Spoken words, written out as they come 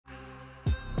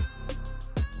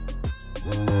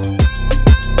What's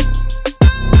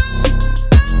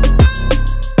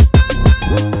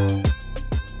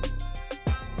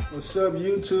up,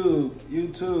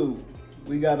 YouTube?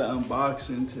 We got an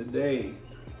unboxing today.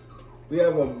 We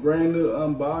have a brand new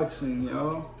unboxing,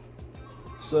 y'all.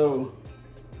 So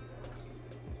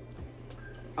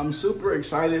I'm super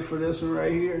excited for this one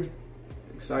right here.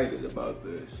 Excited about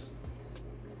this.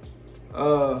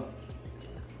 I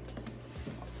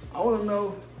want to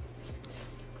know.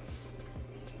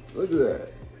 Look at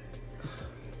that.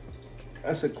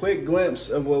 That's a quick glimpse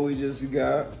of what we just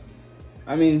got.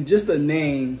 I mean, just the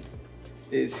name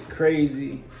is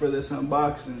crazy for this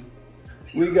unboxing.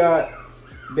 We got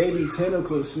baby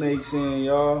tentacle snakes in,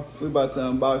 y'all. We about to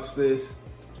unbox this.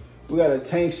 We got a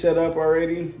tank set up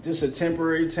already, just a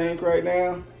temporary tank right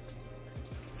now.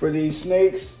 For these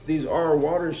snakes, these are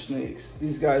water snakes.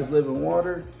 These guys live in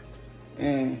water,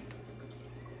 and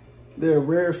they're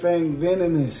rare fang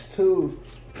venomous too.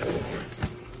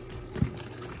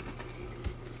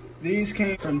 These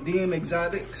came from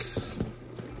Exotics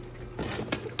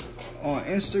on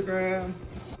Instagram.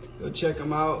 Go check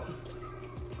them out.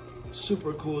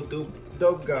 Super cool,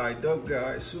 dope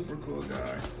guy, super cool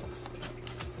guy.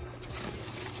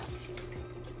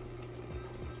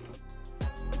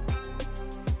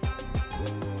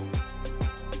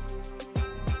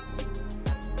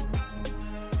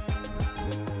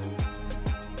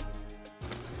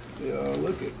 Yo,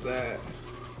 look at that.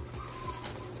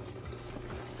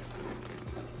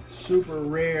 Super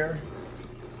rare.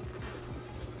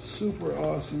 Super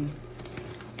awesome.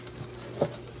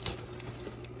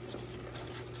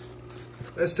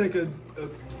 Let's take a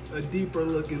deeper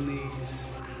look in these.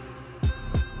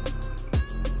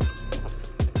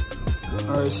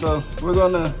 All right, so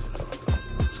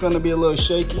it's gonna be a little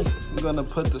shaky. We're gonna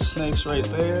put the snakes right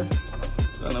there.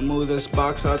 Gonna move this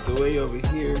box out the way over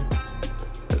here.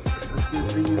 Let's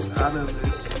get these out of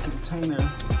this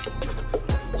container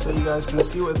so you guys can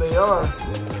see what they are.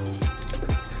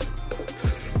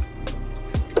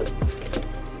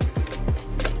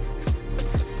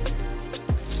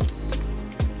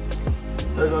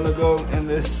 They're gonna go in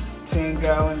this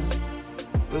 10-gallon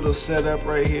little setup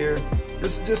right here.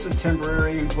 This is just a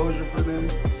temporary enclosure for them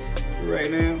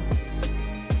right now.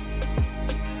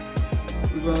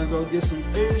 We're gonna go get some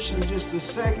fish in just a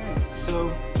second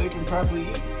so they can probably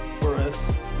eat for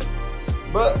us.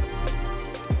 But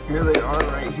here they are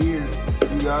right here,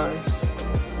 you guys.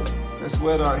 Let's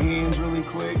wet our hands really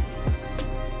quick.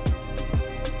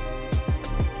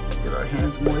 Get our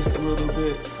hands moist a little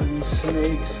bit for these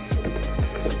snakes.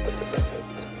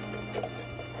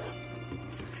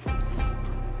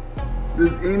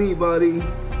 Does anybody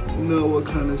know what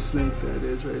kind of snake that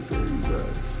is right there, you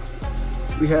guys?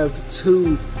 We have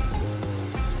two.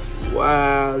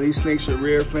 Wow, these snakes are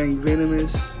rare fang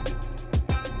venomous.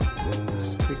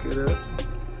 Let's pick it up.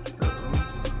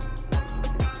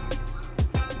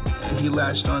 And he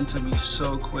latched onto me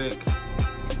so quick.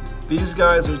 These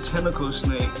guys are tentacle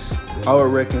snakes. I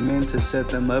would recommend to set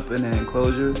them up in an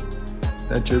enclosure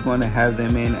that you're going to have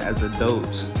them in as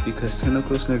adults, because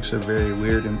tentacle snakes are very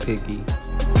weird and picky.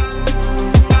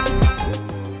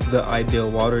 The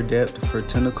ideal water depth for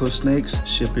tentacle snakes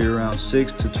should be around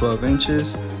 6 to 12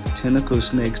 inches. Tentacle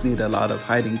snakes need a lot of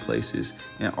hiding places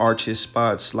and arched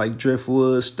spots like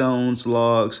driftwood, stones,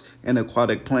 logs, and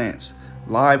aquatic plants.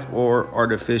 Live or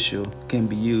artificial can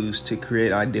be used to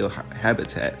create ideal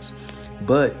habitats.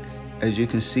 But as you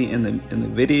can see in the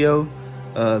video,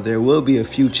 there will be a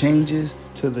few changes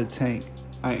to the tank.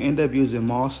 I end up using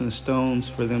moss and stones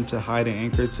for them to hide and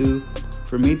anchor to,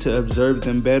 for me to observe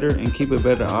them better and keep a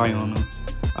better eye on them.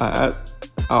 I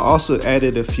also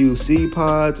added a few seed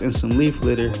pods and some leaf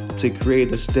litter to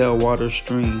create a stale water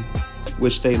stream,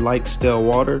 which they like stale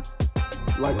water.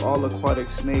 Like all aquatic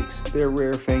snakes, they're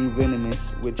rare fang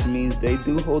venomous, which means they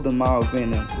do hold a mild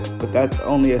venom, but that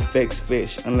only affects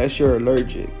fish unless you're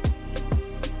allergic.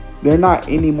 They're not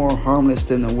any more harmless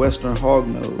than the western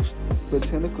hognose, but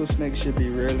tentacle snakes should be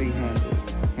rarely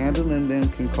handled. Handling them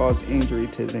can cause injury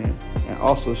to them and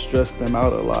also stress them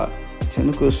out a lot.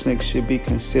 Tentacle snakes should be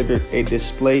considered a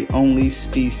display-only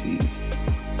species.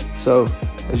 So,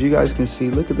 as you guys can see,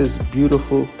 look at this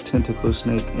beautiful tentacle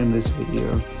snake in this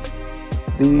video.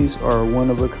 These are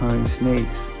one-of-a-kind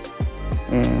snakes,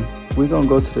 and we're gonna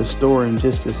go to the store in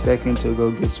just a second to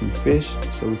go get some fish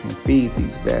so we can feed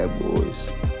these bad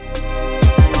boys.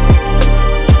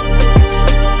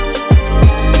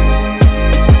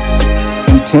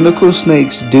 Tentacle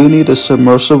snakes do need a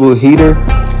submersible heater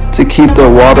to keep the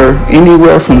water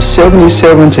anywhere from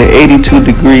 77 to 82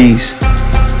 degrees.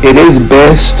 It is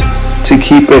best to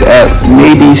keep it at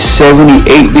maybe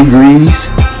 78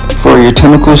 degrees for your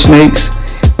tentacle snakes.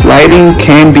 Lighting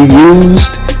can be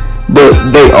used, but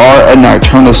they are a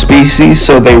nocturnal species,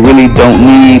 so they really don't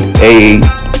need a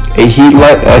heat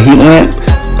lamp.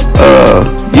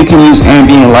 You can use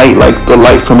ambient light, like the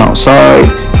light from outside,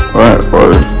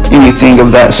 or anything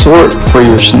of that sort for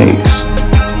your snakes.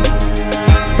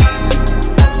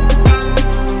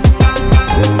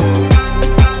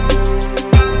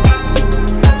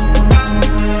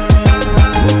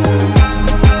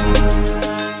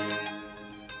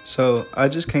 So I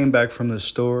just came back from the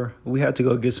store. We had to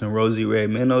go get some rosy red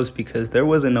minnows because there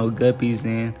wasn't no guppies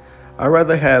in. I'd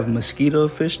rather have mosquito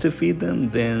fish to feed them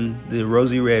than the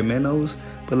rosy red minnows.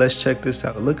 But let's check this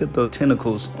out. Look at the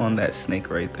tentacles on that snake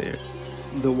right there.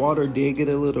 The water did get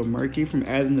a little murky from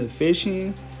adding the fish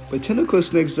in, but tentacle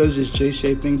snakes does this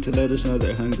J-shaped thing to let us know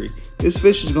they're hungry. This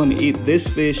fish is going to eat this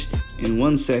fish in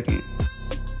 1 second.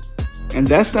 And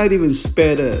that's not even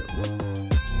sped up.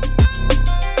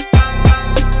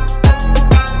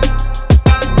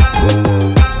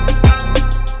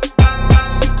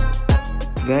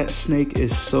 That snake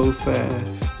is so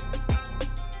fast.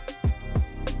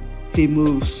 He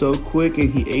moved so quick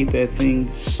and he ate that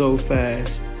thing so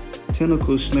fast.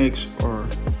 Tentacle snakes are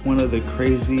one of the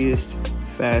craziest,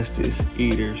 fastest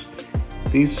eaters.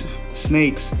 These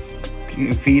snakes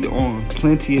can feed on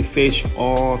plenty of fish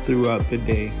all throughout the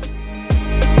day.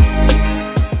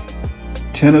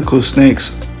 Tentacle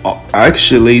snakes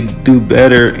actually do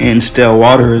better in still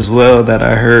water as well, that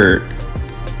I heard.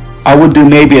 I would do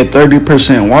maybe a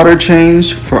 30% water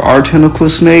change for our tentacle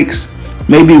snakes,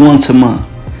 maybe once a month.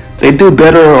 They do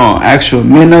better on actual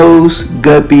minnows,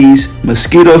 guppies,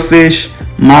 mosquito fish,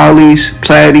 mollies,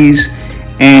 paddies,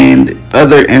 and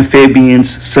other amphibians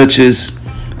such as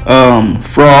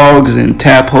frogs and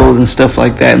tadpoles and stuff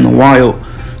like that in the wild.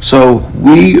 So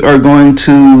we are going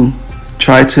to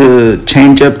try to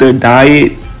change up their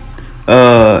diet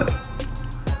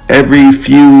every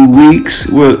few weeks.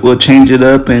 We'll change it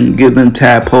up and give them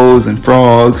tadpoles and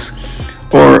frogs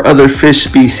or other fish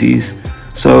species.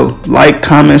 So like,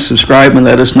 comment, subscribe, and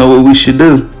let us know what we should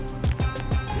do.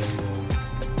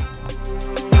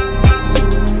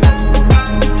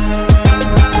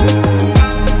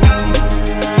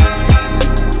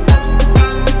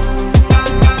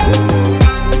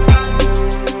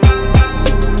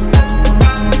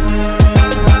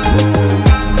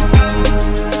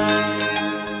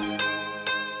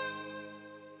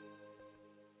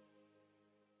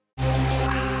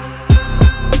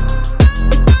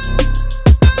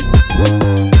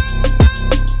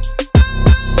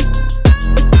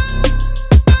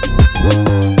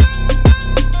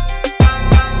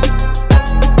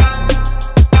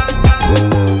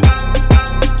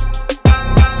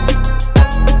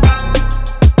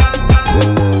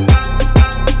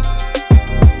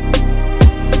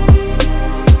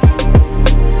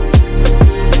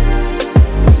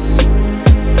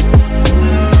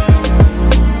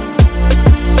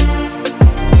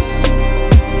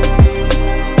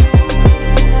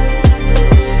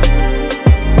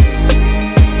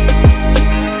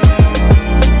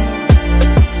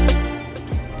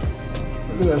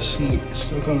 That snake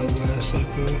stuck on the glass like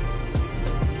that.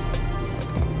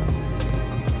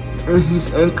 And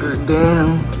he's anchored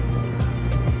down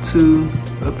to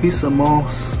a piece of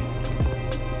moss.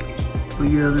 But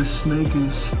yeah, this snake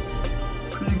is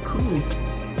pretty cool.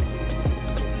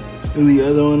 And the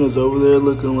other one is over there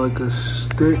looking like a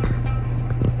stick.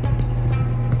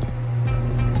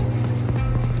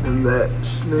 And that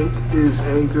snake is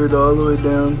anchored all the way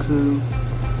down to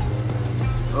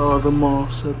all the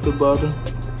moss at the bottom.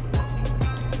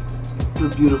 The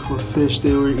beautiful fish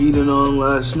they were eating on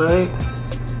last night.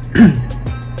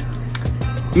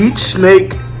 Each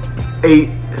snake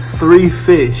ate 3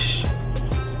 fish.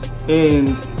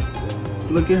 And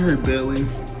look at her belly.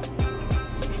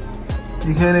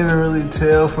 You can't even really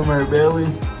tell from her belly,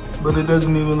 but it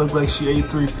doesn't even look like she ate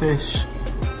 3 fish.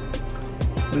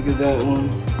 Look at that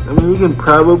one. I mean, you can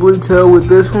probably tell with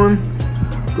this one,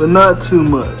 but not too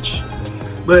much.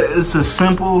 But it's a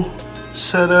simple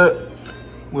setup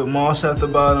with moss at the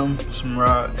bottom, some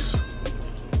rocks,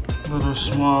 little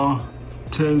small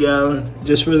 10-gallon,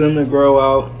 just for them to grow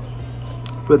out.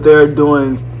 But they're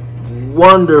doing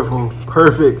wonderful,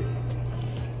 perfect.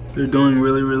 They're doing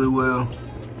really, really well.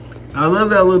 I love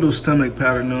that little stomach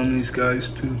pattern on these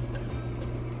guys too.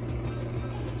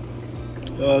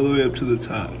 All the way up to the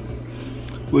top.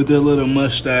 With their little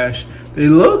mustache. They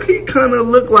low-key kind of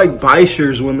look like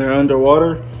bichers when they're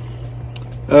underwater.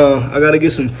 I gotta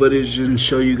get some footage and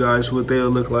show you guys what they'll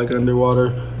look like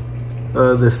underwater.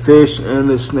 The fish and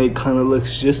the snake kind of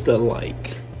looks just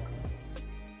alike.